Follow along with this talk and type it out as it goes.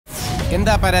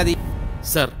എന്താ പരാതി?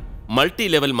 Sir, multi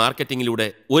level മാർക്കറ്റിംഗിലൂടെ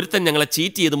ഒരുത്തൻ ഞങ്ങളെ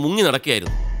ചീറ്റ് ചെയ്ത് മുങ്ങി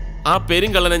നടക്കുകയായിരുന്നു. ആ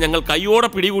പെരുങ്കള്ളനെ ഞങ്ങൾ കയ്യോടെ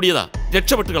പിടികൂടിയതാ.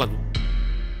 രക്ഷപ്പെട്ടു കളഞ്ഞു.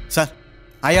 സർ,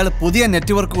 അയാൾ പുതിയ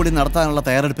നെറ്റ്വർക്ക് കൂടി നടത്താനുള്ള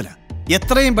തയ്യാറെടുപ്പിലാണ്.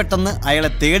 എത്രയും പെട്ടെന്ന് അയാളെ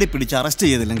തേടി പിടിച്ച് അറസ്റ്റ്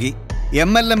ചെയ്തില്ലെങ്കിൽ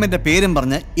MLMന്റെ പേരും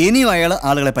പറഞ്ഞ് ഇനിയും അയാൾ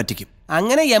ആളുകളെ പറ്റിക്കും.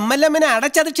 അങ്ങനെ MLMനെ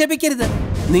അടച്ചധിക്ഷേപിക്കരുത്.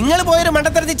 നിങ്ങൾ പോയൊരു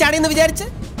മണ്ടത്തരത്തിൽ ചാടിയെന്ന് വിചാരിച്ച്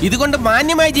ഇതുകൊണ്ട്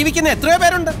മാന്യമായി ജീവിക്കുന്ന എത്രയോ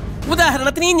പേരുണ്ട്.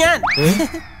 ഉദാഹരണത്തിന് ഞാൻ.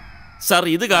 സർ,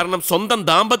 ഇത് കാരണം സ്വന്തം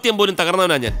ദാമ്പത്യം പോലും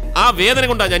തകർന്നവനാ ഞാൻ. ആ വേദന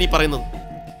കൊണ്ടാ ഞാൻ ഈ പറയുന്നത്.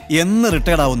 എന്ന്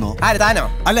റിട്ടയർഡ് ആവുന്നോ? ആര്, താനോ?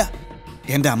 അല്ല,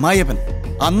 എന്റെ അമ്മായിയപ്പൻ.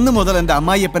 അന്ന് മുതൽ എന്റെ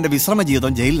അമ്മായിയപ്പന്റെ വിശ്രമ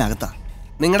ജീവിതം ജയിലിനകത്താ.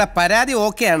 നിങ്ങളുടെ പരാതി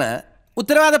ഓക്കെയാണ്.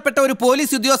 ഉത്തരവാദപ്പെട്ട ഒരു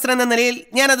പോലീസ് ഉദ്യോഗസ്ഥൻ എന്ന നിലയിൽ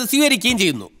ഞാനത് സ്വീകരിക്കുകയും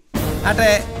ചെയ്യുന്നു. ആട്ടെ,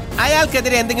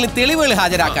 അയാൾക്കെതിരെ എന്തെങ്കിലും തെളിവുകൾ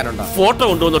ഹാജരാക്കാനുണ്ടോ? ഫോട്ടോ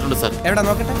കൊണ്ടുവന്നിട്ടുണ്ട് സർ. എവിടെ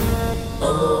നോക്കട്ടെ.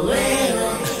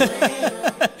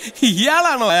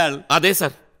 ഇയാളാണോ അയാൾ? അതെ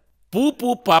സർ. പൂ പൂ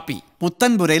പാപ്പി.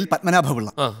 പുത്തൻപുരയിൽ പത്മനാഭപിള്ള.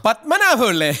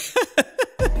 പത്മനാഭപിള്ളേ?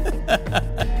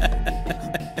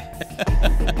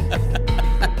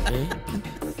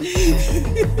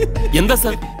 എന്താ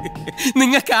സർ,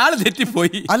 നിങ്ങൾക്ക് ആള്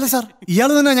തെറ്റിപ്പോയി. അല്ല സർ, ഇയാൾ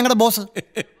തന്നെ ഞങ്ങളുടെ ബോസ്.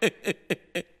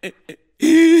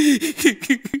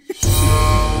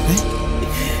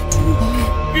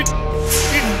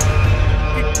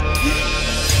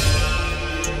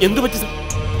 എന്തു പറ്റി സർ?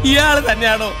 ഇയാള്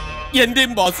തന്നെയാണോ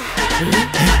എന്റെയും ബോസ്?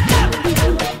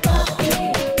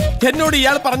 എന്നോട്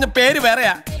ഇയാൾ പറഞ്ഞ പേര്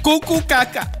വേറെയാ. കൂക്കു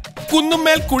കാക്ക,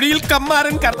 കുന്നുമേൽ കുഴിയിൽ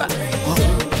കമ്മാരൻ കർത്ത.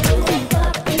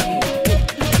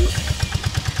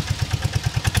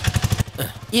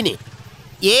 ഇനി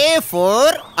A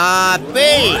for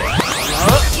apple,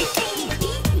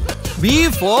 B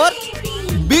for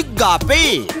big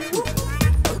apple.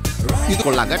 ഇത്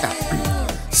കൊള്ളാം കേട്ടാ.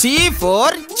 C for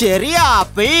ചെറിയ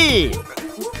ആപ്പിൾ.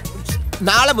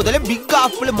 നാളെ മുതൽ ബിഗ്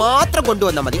ആപ്പിൾ മാത്രം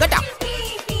കൊണ്ടുവന്നാൽ മതി കേട്ടാ.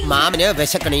 മാമന്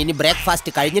വിശക്കണേ. ഇനി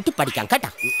ബ്രേക്ക്ഫാസ്റ്റ് കഴിഞ്ഞിട്ട് പഠിക്കാം കേട്ടാ.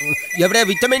 എവിടെ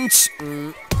vitamins?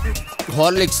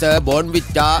 Horlicks,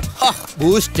 Bournvita,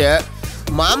 boost.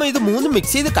 Mama ഇത് മൂന്നും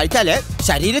മിക്സ് ചെയ്ത് കഴിച്ചാല്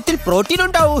ശരീരത്തിൽ പ്രോട്ടീൻ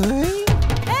ഉണ്ടാവും.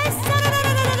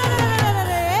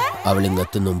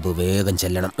 അവളിങ്ങെത്തും മുമ്പ് വേഗം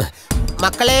ചെല്ലണം.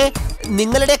 മക്കളെ,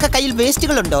 നിങ്ങളുടെയൊക്കെ കയ്യിൽ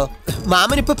വേസ്റ്റുകളുണ്ടോ?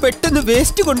 മാമനിപ്പോ പെട്ടെന്ന്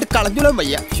വേസ്റ്റ് കൊണ്ട് കളഞ്ഞോളാൻ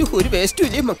വയ്യ. ഒരു വേസ്റ്റും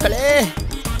ഇല്ലേ മക്കളെ?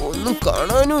 ഒന്നും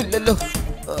കാണാനും ഇല്ലല്ലോ.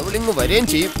 അവളിങ്ങ് വരെയും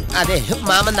ചെയ്യും. അതെ,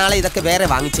 മാമൻ നാളെ ഇതൊക്കെ വേറെ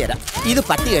വാങ്ങിച്ചു തരാം. ഇത്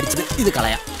പട്ടി അടിച്ചത്, ഇത്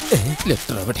കളയാം.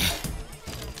 ലെറ്റർ എവിടെ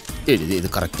എഴുതിയത്?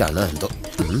 കറക്റ്റാണ് എന്തോ.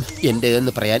 എൻ്റെ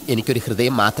എന്ന് പറയാൻ എനിക്കൊരു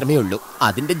ഹൃദയം മാത്രമേ ഉള്ളൂ.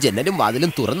 അതിന്റെ ജനലും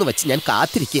വാതിലും തുറന്നു വെച്ച് ഞാൻ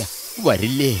കാത്തിരിക്കുക.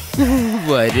 വരില്ലേ?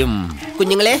 വരും.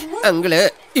 കുഞ്ഞുങ്ങളെ, അങ്കിള്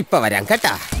ഇപ്പൊ വരാം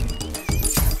കേട്ടാ.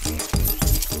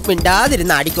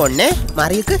 മിണ്ടാതിരുന്ന് ആടിക്കോണ്ണേ.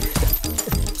 മാറിയേക്ക്.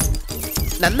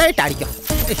 നന്നായിട്ട് ആടിക്കോ.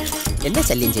 എന്നെ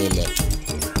ശല്യം ചെയ്യല്ലേ.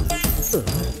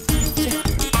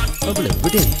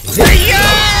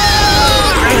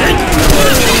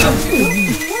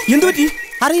 എന്തു പറ്റി?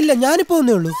 അറിയില്ല, ഞാനിപ്പോ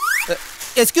ഒന്നേ ഉള്ളൂ.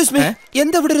 എക്സ്ക്യൂസ് മീ,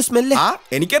 എന്താ ഇവിടെ ഒരു സ്മെല്ല്?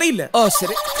 എനിക്കറിയില്ല. ഓ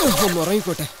ശരി, ഒന്ന്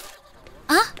ഉറങ്ങിക്കോട്ടെ.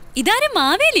 ഇതാരും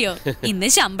മാവേലിയോ? ഇന്ന്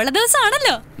ശമ്പള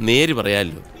ദിവസമാണല്ലോ. നേര്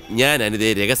പറയാലോ, ഞാൻ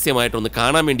അനിതയെ രഹസ്യമായിട്ടൊന്ന്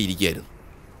കാണാൻ വേണ്ടി ഇരിക്കുകയായിരുന്നു.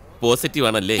 പോസിറ്റീവ്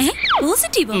ആണല്ലേ?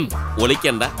 പോസിറ്റീവ്?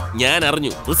 ഒളിക്കണ്ട, ഞാൻ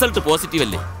അറിഞ്ഞു. റിസൾട്ട് പോസിറ്റീവ്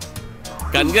അല്ലേ?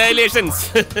 കൺഗ്രാറ്റുലേഷൻസ്.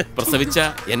 പ്രസവിച്ച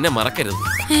എന്നെ മറക്കരുത്.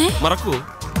 മറക്കൂ?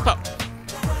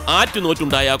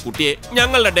 ആറ്റുനോറ്റുണ്ടായ ആ കുട്ടിയെ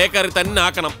ഞങ്ങളുടെ ഡേക്കാറിൽ തന്നെ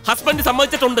ആക്കണം. ഹസ്ബൻഡ്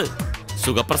സമ്മതിച്ചിട്ടുണ്ട്.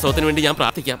 സുഖപ്രസവത്തിന് വേണ്ടി ഞാൻ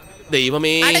പ്രാർത്ഥിക്കാം.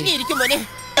 ദൈവമേ.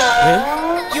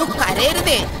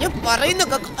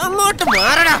 അങ്ങോട്ട്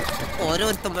മാറടാ.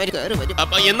 ഓരോരുത്തന്മാര് കയറി വരും.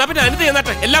 എന്നാ പിന്നെ അനിത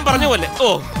എന്നാട്ടെ, എല്ലാം പറഞ്ഞ പോലെ. ഓ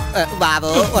ബാബോ,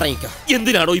 ഉറങ്ങിക്കോ.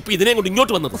 എന്തിനാണോ ഇപ്പൊ ഇതിനെ കൊണ്ട്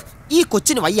ഇങ്ങോട്ട് വന്നത്? ഈ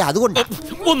കൊച്ചിന് വയ്യ, അതുകൊണ്ട്.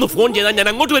 ഒന്ന് ഫോൺ ചെയ്താൽ ഞാൻ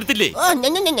അങ്ങോട്ട് വരത്തില്ലേ?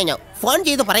 ഫോൺ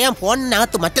ചെയ്ത് പറയാം.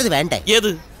 ഫോണിനകത്ത് മറ്റത് വേണ്ടേ?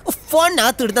 ഏത്?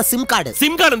 ഫോണിനകത്ത് ഇടുന്ന സിം കാർഡ്.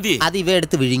 സിം കാർഡ് എന്ത്? അത് ഇവ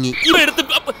എടുത്ത് വിഴുങ്ങി.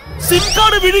 SIM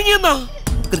card വിഴുങ്ങിയെന്നാ?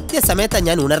 കൃത്യസമയത്താണ്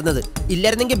ഞാൻ ഉണർന്നത്.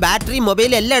 ഇല്ലായിരുന്നെങ്കിൽ ബാറ്ററി,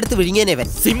 മൊബൈൽ എല്ലാം എടുത്ത് വിഴുങ്ങിയനെ.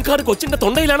 സിം കാർഡ് കൊച്ചിന്റെ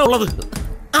തൊണ്ടയിലാണോ ഉള്ളത്?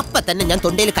 അപ്പൊ തന്നെ ഞാൻ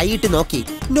തൊണ്ടയിൽ കൈയിട്ട് നോക്കി.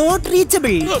 Not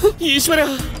reachable. ഈശ്വര,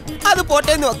 അത്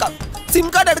പോട്ടെ നോക്കാം. സിം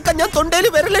കാർഡ് എടുക്കാൻ ഞാൻ തൊണ്ടയിൽ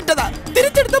വിരലിട്ടതാ.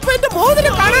 തിരിച്ചെടുത്തപ്പോ എന്റെ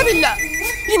മോതിരം കാണാനില്ല.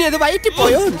 ഇനി അത് വയറ്റി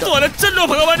പോയോ?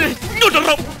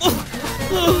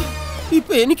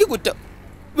 ഇപ്പൊ എനിക്ക് കുറ്റം.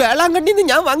 വേളാങ്കണ്ണിന്ന്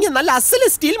ഞാൻ വാങ്ങിയ നല്ല അസല്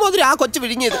സ്റ്റീൽ മോതിരം ആ കൊച്ചു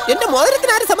വിഴുങ്ങിയത്. എന്റെ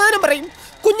മോതിരത്തിന് ആര് സമാധാനം പറയും?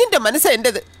 കുഞ്ഞിന്റെ മനസ്സാ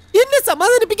എന്റേത്. എന്നെ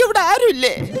സമാധാനിപ്പിക്കാൻ ഇവിടെ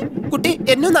ആരുമില്ലേ? കുട്ടി,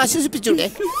 എന്നെ ഒന്ന് ആശ്വസിപ്പിച്ചൂടെ?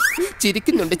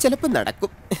 ചിരിക്കുന്നുണ്ട്, ചിലപ്പോ നടക്കും.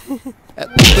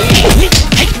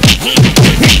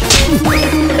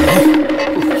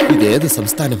 ഇതേത്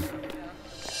സംസ്ഥാനം?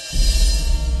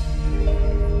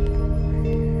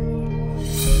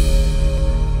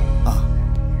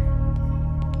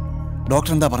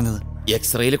 ഡോക്ടർ എന്താ പറഞ്ഞത്?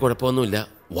 എക്സ്റേയിൽ കുഴപ്പമൊന്നുമില്ല.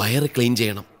 വയറ് ക്ലീൻ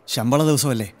ചെയ്യണം. ശമ്പള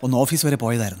ദിവസമല്ലേ, ഒന്ന് ഓഫീസ് വരെ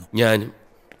പോയതായിരുന്നു. ഞാനും.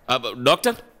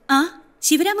 ഡോക്ടർ.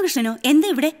 ശിവരാമകൃഷ്ണനോ? എന്താ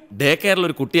ഇവിടെ? ഡേ കെയറിൽ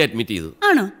ഒരു കുട്ടിയെ അഡ്മിറ്റ് ചെയ്തു.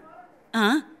 ആണോ?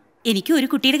 എനിക്കും ഒരു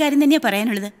കുട്ടിയുടെ കാര്യം തന്നെയാ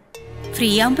പറയാനുള്ളത്. ഫ്രീ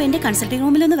ആവുമ്പോ എന്റെ കൺസൾട്ടിംഗ്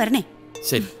റൂമിലൊന്ന് വരണേ.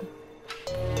 ശരി.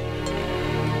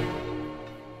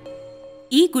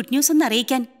 ഈ ഗുഡ് ന്യൂസ് ഒന്ന്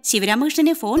അറിയിക്കാൻ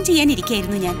ശിവരാമകൃഷ്ണനെ ഫോൺ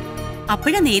ചെയ്യാനിരിക്കായിരുന്നു ഞാൻ.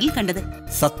 അപ്പോഴാ നേരിൽ കണ്ടത്.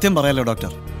 സത്യം പറയാലോ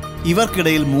ഡോക്ടർ,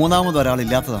 ഇവർക്കിടയിൽ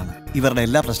മൂന്നാമതൊരാളില്ലാത്തതാണ് ഇവരുടെ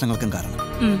എല്ലാ പ്രശ്നങ്ങൾക്കും കാരണം.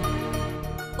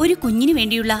 ഒരു കുഞ്ഞിനു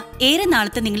വേണ്ടിയുള്ള ഏറെ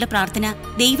നാളത്തെ നിങ്ങളുടെ പ്രാർത്ഥന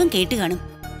ദൈവം കേട്ട് കാണും.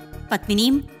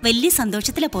 പത്മിനിയും വലിയ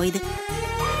സന്തോഷത്തിലാ പോയത്.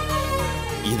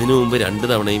 ഇതിനു മുമ്പ് 2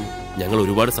 തവണയും ഞങ്ങൾ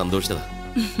ഒരുപാട് സന്തോഷിച്ചതാ.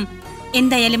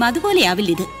 എന്തായാലും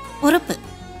അതുപോലെയാവില്ല ഇത്, ഉറപ്പ്.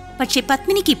 പക്ഷെ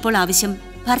പത്മിനിക്ക് ഇപ്പോൾ ആവശ്യം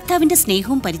ഭർത്താവിന്റെ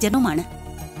സ്നേഹവും പരിചരണവുമാണ്.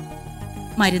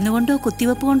 മരുന്നുകൊണ്ടോ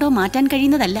കുത്തിവെപ്പ് കൊണ്ടോ മാറ്റാൻ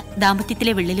കഴിയുന്നതല്ല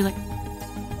ദാമ്പത്യത്തിലെ വിള്ളലുകൾ.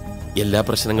 എല്ലാ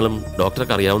പ്രശ്നങ്ങളും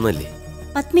ഡോക്ടർക്ക് അറിയാവുന്നതല്ലേ?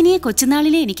 പത്മിനിയെ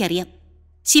കൊച്ചുനാളിലെ എനിക്കറിയാം.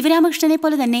 ശിവരാമകൃഷ്ണനെ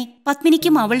പോലെ തന്നെ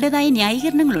പത്മിനിക്കും അവളുടേതായ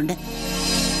ന്യായീകരണങ്ങളുണ്ട്.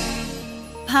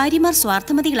 ഭാര്യമാർ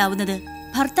സ്വാർത്ഥമതികളാവുന്നത്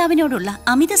ഭർത്താവിനോടുള്ള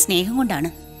അമിത സ്നേഹം കൊണ്ടാണ്.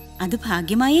 അത്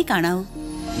ഭാഗ്യമായേ കാണാവൂ.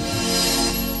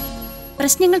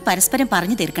 പ്രശ്നങ്ങൾ പരസ്പരം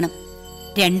പറഞ്ഞു തീർക്കണം.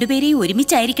 രണ്ടുപേരെയും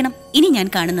ഒരുമിച്ചായിരിക്കണം ഇനി ഞാൻ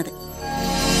കാണുന്നത്.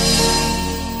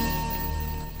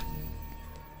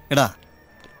 എടാ,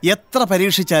 എത്ര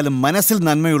പരീക്ഷിച്ചാലും മനസ്സിൽ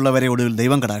നന്മയുള്ളവരെ ഒടുവിൽ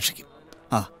ദൈവം കടാക്ഷിക്കും.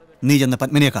 ആ, നീ ചെന്ന്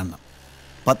പത്മിനിയെ കാണണം.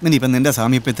 പത്മിനി ഇപ്പം നിന്റെ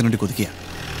സാമീപ്യത്തിന് വേണ്ടി കൊതിക്കുക.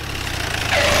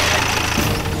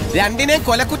 രണ്ടിനെ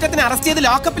കൊലക്കുറ്റത്തിന് അറസ്റ്റ് ചെയ്ത്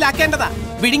ലോക്കപ്പിലാക്കേണ്ടതാ.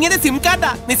 വിഴുങ്ങിയത് സിം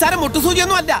കാർഡാ, നിസാരം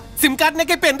മുട്ടുസൂചിയൊന്നും അല്ല. സിം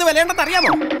കാർഡിനൊക്കെ ഇപ്പൊ എന്ത് വിലയുണ്ടെന്ന്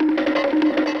അറിയാമോ?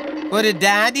 ഒരു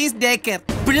ഡാഡീസ് ഡേക്കർ.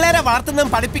 പിള്ളേരെ വളർത്തുന്നതും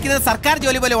പഠിപ്പിക്കുന്നത് സർക്കാർ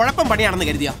ജോലി പോലെ ഉഴപ്പം പണിയാണെന്ന്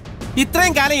കരുതിയോ?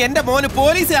 ഇത്രയും കാലം എന്റെ മോന്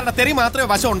പോലീസുകാരുടെ തെറി മാത്രമേ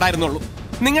വശം ഉണ്ടായിരുന്നുള്ളൂ.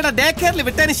 നിങ്ങളുടെ ഡേ കെയറിൽ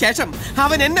വിട്ടതിന് ശേഷം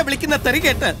അവൻ എന്നെ വിളിക്കുന്ന തെറി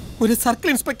കേട്ട് ഒരു സർക്കിൾ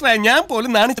ഇൻസ്പെക്ടറായ ഞാൻ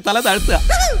പോലും നാണിച്ച് തല താഴ്ത്തുക.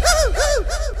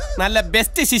 നല്ല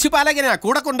ബെസ്റ്റ് ശിശുപാലകനാ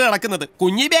കൂടെ കൊണ്ട് നടക്കുന്നത്.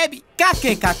 കുഞ്ഞി ബേബി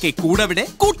കാക്കേ കാക്കേ കൂടെവിടെ,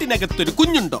 കൂട്ടിനകത്തൊരു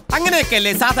കുഞ്ഞുണ്ടോ,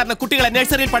 അങ്ങനെയൊക്കെയല്ലേ സാധാരണ കുട്ടികളെ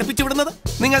നഴ്സറിയിൽ പഠിപ്പിച്ചു വിടുന്നത്.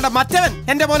 നിങ്ങളുടെ മറ്റവൻ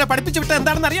എന്റെ മോനെ പഠിപ്പിച്ചു വിട്ടത്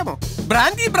എന്താണെന്ന് അറിയാമോ?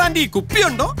 ബ്രാൻഡി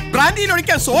കുപ്പിയുണ്ടോ, ബ്രാൻഡിയിൽ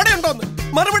ഒഴിക്കാൻ സോഡയുണ്ടോന്ന്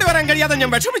മറുപടി പറയാൻ കഴിയാതെ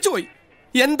ഞാൻ വിഷമിച്ചു പോയി.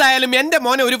 എന്തായാലും എന്റെ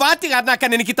മോനെ ഒരു വാറ്റുകാരനാക്കാൻ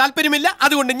എനിക്ക് താല്പര്യമില്ല.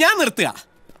 അതുകൊണ്ട് ഞാൻ നിർത്തുക.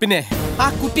 പിന്നെ ആ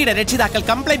കുട്ടിയുടെ രക്ഷിതാക്കൾ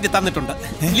കംപ്ലൈന്റ് തന്നിട്ടുണ്ട്.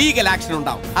 ലീഗൽ ആക്ഷൻ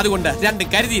ഉണ്ടാവും. അതുകൊണ്ട് രണ്ടും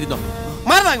കരുതിയിരുന്നോ.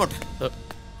 മാറുന്ന അങ്ങോട്ട്.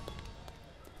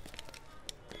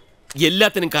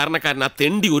 എല്ലാത്തിനും കാരണക്കാരൻ ആ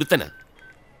തെണ്ടി ഒരുത്തനാ.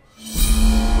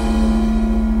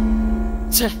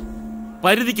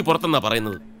 പരിധിക്ക് പുറത്തെന്നാ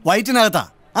പറയുന്നത്. വയറ്റിനകത്താ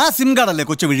ആ സിം കാർഡല്ലേ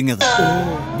കൊച്ചു വിഴുങ്ങിയത്.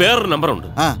 വേറൊരു നമ്പറുണ്ട്.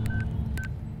 ആ,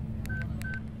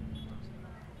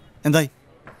 എന്തായി?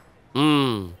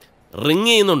 റിങ്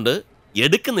ചെയ്യുന്നുണ്ട്,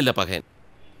 എടുക്കുന്നില്ല പകയൻ.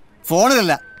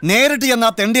 ഫോണിലല്ല, നേരിട്ട് ചെന്നാ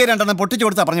തെണ്ടിയെ 2 പൊട്ടിച്ചു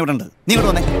കൊടുത്താ പറഞ്ഞു വിടണ്ട്. നീ ഇങ്ങോട്ട്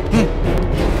വന്നേ.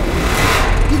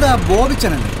 ഇതാ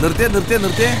ബോബിച്ചനല്ലേ?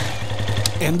 നിർത്തിയേ.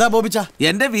 എന്താ ബോബിച്ച?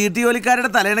 എന്റെ വീട്ടുജോലിക്കാരുടെ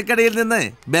തലയിണക്കടയിൽ നിന്ന്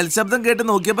ബെൽശബ്ദം കേട്ട്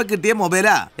നോക്കിയപ്പോ കിട്ടിയ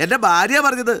മൊബൈലാ. എന്റെ ഭാര്യ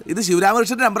പറഞ്ഞത് ഇത്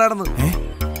ശിവരാമകൃഷ്ണന്റെ നമ്പറാണെന്ന്.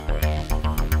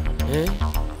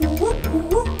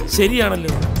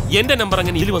 ശരിയാണല്ലോ, എന്റെ നമ്പർ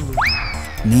അങ്ങനെ ഇതിൽ വന്നു.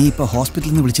 നീ ഇപ്പൊ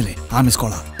ഹോസ്പിറ്റലിൽ നിന്ന് വിളിച്ചില്ലേ? ആ മിസ്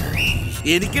കോളാ.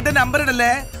 എനിക്കിന്റെ നമ്പർ ഇടല്ലേ.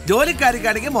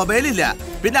 ജോലിക്കാരിക്കാണെങ്കിൽ മൊബൈലില്ല,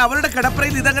 പിന്നെ അവളുടെ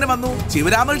കിടപ്പറയിൽ ഇതങ്ങനെ വന്നു.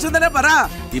 ശിവരാമകൃഷ്ണൻ തന്നെ പറ.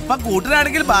 ഇപ്പൊ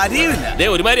കൂട്ടരാണെങ്കിൽ ഭാര്യയും ഇല്ല.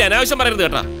 ഒരുമാതിരി അനാവശ്യം പറയരുത്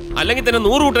കേട്ടാ, അല്ലെങ്കിൽ തന്നെ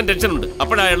 100 കൂട്ടം ടെൻഷൻ ഉണ്ട്.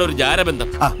 അപ്പോഴായുള്ള ഒരു ജാരബന്ധം.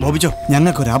 ആ ബോബിച്ചോ,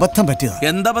 ഞങ്ങൾക്കൊരു അബദ്ധം പറ്റിയതാ.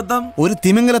 എന്തബദ്ധം? ഒരു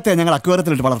തിമിംഗലത്തെ ഞങ്ങൾ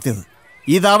അക്വേറിയത്തിലിട്ട് വളർത്തിയത്.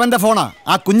 ഇത് അവന്റെ ഫോണാ,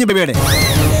 ആ കുഞ്ഞു ബേബിയുടെ.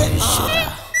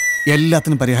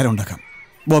 എല്ലാത്തിനും പരിഹാരം ഉണ്ടാക്കാം.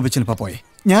 ബോബിച്ചനിപ്പോ പോയെ.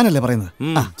 ഞാനല്ലേ പറയുന്നത്.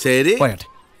 ശരി, പോയട്ടെ.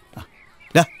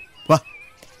 വാ,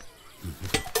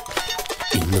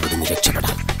 ഇന്ന് ഇവിടുന്ന്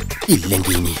രക്ഷപ്പെടാം.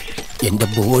 ഇല്ലെങ്കിൽ ഇനി എന്റെ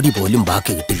ബോഡി പോലും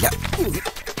ബാക്കി കിട്ടില്ല.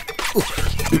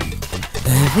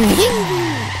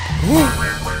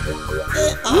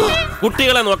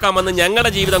 കുട്ടികളെ നോക്കാൻ വന്ന്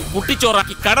ഞങ്ങളുടെ ജീവിതം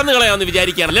കുട്ടിച്ചോറാക്കി കടന്നു കളയാന്ന്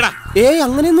വിചാരിക്കുകയാണല്ലേടാ?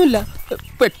 അങ്ങനെയൊന്നുമില്ല.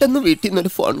 പെട്ടെന്ന് വീട്ടിൽ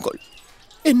നിന്നൊരു ഫോൺ കോൾ.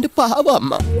 എന്റെ പാവ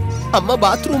അമ്മ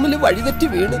ബാത്റൂമിൽ വഴിതെറ്റി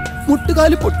വീണ്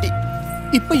മുട്ടുകാല് പൊട്ടി.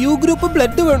 ഇപ്പൊ യു ഗ്രൂപ്പ്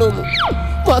ബ്ലഡ് വേണമെന്നു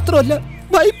മാത്രമല്ല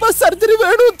ബൈപ്പാസ് സർജറി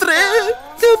വേണോത്രേ.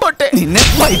 നിന്നെ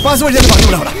ബൈപ്പാസ് വഴി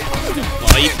പറഞ്ഞു.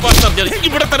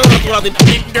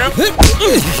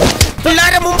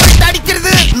 പിള്ളേരെ മുമ്പ്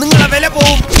അടിക്കരുത്. നിങ്ങളെ വില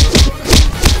പോവും.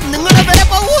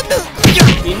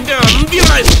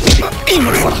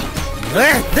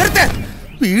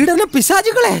 പീഡന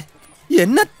പിശാചുകളെ,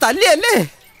 എന്നെ തല്ലിയല്ലേ?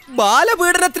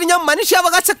 ബാലപീഡനത്തിന് ഞാൻ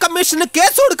മനുഷ്യാവകാശ കമ്മീഷന്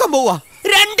കേസ് കൊടുക്കാൻ പോവാ.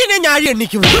 2 ഞാഴി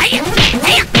എണ്ണിക്കും.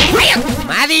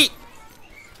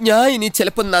 ഞാൻ ഇനി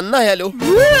ചിലപ്പോ നന്നായാലോ?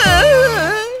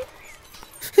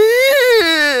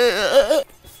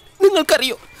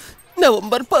 നിങ്ങൾക്കറിയോ,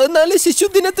 നവംബർ 14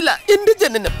 ശിശുദിനത്തിലാ എന്റെ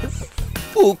ജനനം.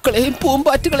 പൂക്കളെയും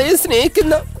പൂമ്പാറ്റുകളെയും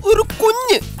സ്നേഹിക്കുന്ന ഒരു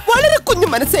കുഞ്ഞ്, വളരെ കുഞ്ഞു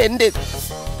മനസ്സ് എന്റേത്.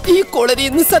 ഈ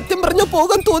കോളരിയിൽ നിന്ന് സത്യം പറഞ്ഞ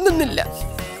പോകാൻ തോന്നുന്നില്ല.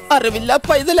 അറിവില്ല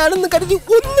പൈതലാണെന്ന് കരുതി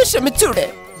ഒന്ന് ക്ഷമിച്ചൂടെ?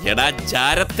 എടാ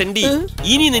ജാരത്തണ്ടി,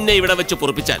 ഇനി നിന്നെ ഇവിടെ വെച്ച്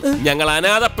പൊറപ്പിച്ചാൽ ഞങ്ങൾ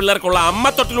അനാഥ പിള്ളേർക്കുള്ള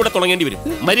അമ്മത്തൊട്ടിലൂടെ തുടങ്ങേണ്ടി വരും.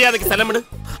 മര്യാദയ്ക്ക് സ്ഥലം വിട്.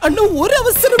 അണ്ണ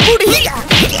ഒരവസരം കൂടി.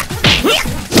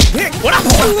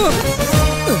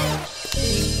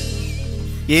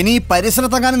 ഇനി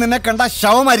പരിസരത്തെങ്ങാനും നിന്നെ കണ്ട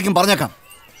ശവമായിരിക്കും, പറഞ്ഞേക്കാം.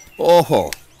 ഓഹോ,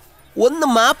 ഒന്ന്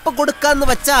മാപ്പ് കൊടുക്കാന്ന്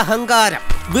വെച്ച അഹങ്കാരം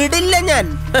വിടില്ല ഞാൻ.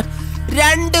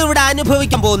 രണ്ട് ഇവിടെ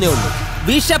അനുഭവിക്കാൻ പോകുന്നേ ഉള്ളൂ.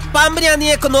 വിഷപ്പാമ്പിനെയാ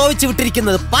നീയൊക്കെ നോവിച്ച്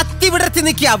വിട്ടിരിക്കുന്നത്. പത്തി വിടർത്തി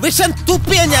നിൽക്കുക, വിഷം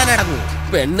തുപ്പിയ ഞാൻ അടങ്ങൂ.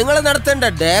 പെണ്ണുങ്ങളെ നടത്തേണ്ട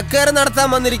ഡേക്കർ നടത്താൻ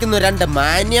വന്നിരിക്കുന്നു രണ്ട്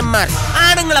മാന്യന്മാർ.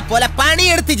 ആണുങ്ങളെ പോലെ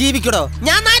പണിയെടുത്ത് ജീവിക്കണോ?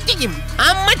 ഞാൻ നാറ്റിക്കും.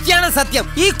 അമ്മച്ചിയാണ് സത്യം.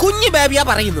 ഈ കുഞ്ഞു ബേബിയാ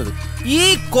പറയുന്നത്. ഈ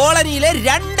കോളനിയിലെ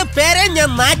 2 പേരെ ഞാൻ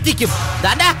നാറ്റിക്കും.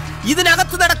 ദാണ്ടാ,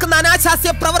 ഇതിനകത്ത് നടക്കുന്ന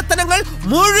അനാശാസ്യ പ്രവർത്തനങ്ങൾ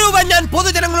മുഴുവൻ ഞാൻ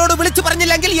പൊതുജനങ്ങളോട് വിളിച്ചു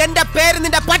പറഞ്ഞില്ലെങ്കിൽ എന്റെ പേര്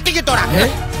നിന്റെ പട്ടിക്കിട്ടോടാ.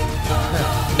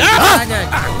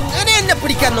 അങ്ങനെ എന്നെ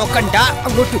പിടിക്കാൻ നോക്കണ്ട.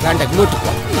 അങ്ങോട്ട് വേണ്ട, ഇങ്ങോട്ട്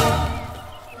പോ.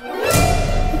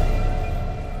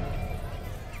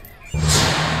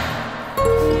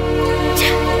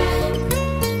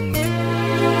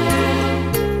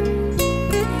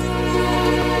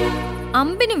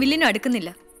 അമ്പിനും വില്ലിനും അടുക്കുന്നില്ല.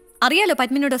 അറിയാലോ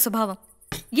പത്മിനിയുടെ സ്വഭാവം.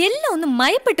 എല്ലാം ഒന്ന്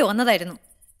മയപ്പെട്ടു വന്നതായിരുന്നു.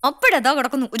 അപ്പോഴതാ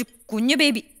കിടക്കുന്നു ഒരു കുഞ്ഞു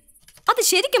ബേബി. അത്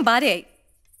ശരിക്കും ഭാര്യയായി.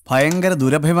 ഭയങ്കര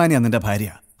ദുരഭിമാനിയാ നിന്റെ ഭാര്യ.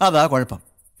 അതാ കുഴപ്പം.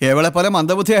 എവളെ പോലെ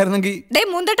മന്ദബുദ്ധിയായിരുന്നെങ്കിൽ.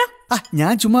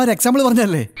 ഞാൻ ചുമ്മാ ഒരു എക്സാമ്പിൾ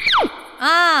പറഞ്ഞല്ലേ.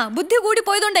 ബുദ്ധി കൂടി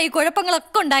പോയതുകൊണ്ടായി ഈ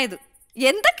കുഴപ്പങ്ങളൊക്കെ ഉണ്ടായത്.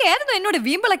 എന്തൊക്കെയായിരുന്നു എന്നോട്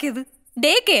വീമ്പിളക്കിയത്.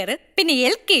 ഡേ കെയർ, പിന്നെ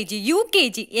LKG,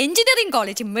 UKG, engineering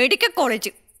college, medical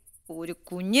college, ഒരു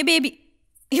കുഞ്ഞു ബേബി.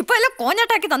 ഇപ്പൊ എല്ലാം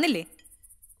കോഞ്ഞാട്ടാക്കി തന്നില്ലേ.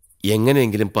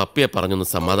 എങ്ങനെയെങ്കിലും പപ്പിയെ പറഞ്ഞൊന്ന്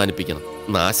സമാധാനിപ്പിക്കണം.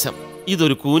 നാശം.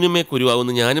 ഇതൊരു കൂനുമേ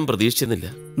കുരുവാവുന്ന ഞാനും പ്രതീക്ഷിച്ചിരുന്നില്ല.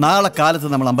 നാളെ കാലത്ത്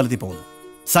നമ്മൾ അമ്പലത്തിൽ പോകുന്നു.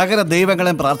 സകല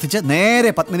ദൈവങ്ങളെയും പ്രാർത്ഥിച്ച്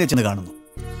നേരെ പത്മിനിയെ ചെന്ന് കാണുന്നു.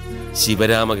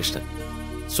 ശിവരാമകൃഷ്ണൻ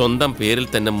സ്വന്തം പേരിൽ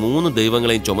തന്നെ 3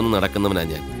 ദൈവങ്ങളെയും ചുമന്ന് നടക്കുന്നവനാ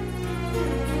ഞാൻ.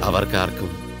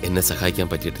 അവർക്കാർക്കും എന്നെ സഹായിക്കാൻ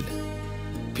പറ്റിയിട്ടില്ല.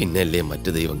 പിന്നല്ലേ മറ്റു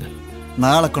ദൈവങ്ങൾ.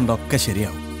 നാളെ കൊണ്ടൊക്കെ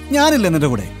ശരിയാവും. ഞാനില്ല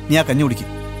നിന്റെ കൂടെ. നീ ആ കഞ്ഞി കുടിക്കും.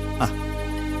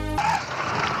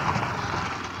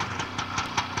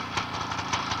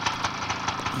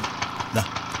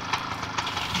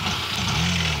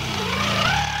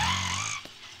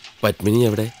 പത്മിനി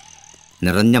എവിടെ?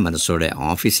 നിറഞ്ഞ മനസ്സോടെ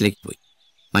ഓഫീസിലേക്ക് പോയി.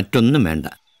 മറ്റൊന്നും വേണ്ട.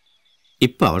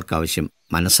 ഇപ്പൊ അവൾക്ക് ആവശ്യം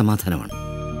മനസ്സമാധാനമാണ്.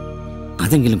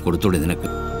 അതെങ്കിലും കൊടുത്തോടെ നിനക്ക്.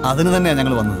 അതിന് തന്നെയാ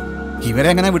ഞങ്ങൾ വന്നത്. ഇവരെ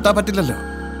എങ്ങനെ വിട്ടാ പറ്റില്ലല്ലോ.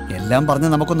 എല്ലാം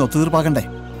പറഞ്ഞ് നമുക്കൊന്ന് ഒത്തുതീർപ്പാക്കണ്ടേ.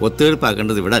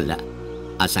 ഒത്തുതീർപ്പാക്കേണ്ടത് ഇവിടെ അല്ല,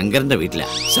 ആ ശങ്കരന്റെ വീട്ടിലാ.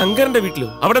 ശങ്കരന്റെ വീട്ടിലോ?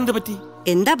 അവിടെ എന്ത് പറ്റി?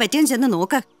 എന്താ പറ്റിയെന്ന് ചെന്ന്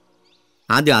നോക്ക.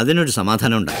 ആദ്യം അതിനൊരു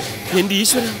സമാധാനം ഉണ്ടായി. എന്റെ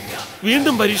ഈശ്വര,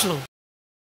 വീണ്ടും പരീക്ഷണോ?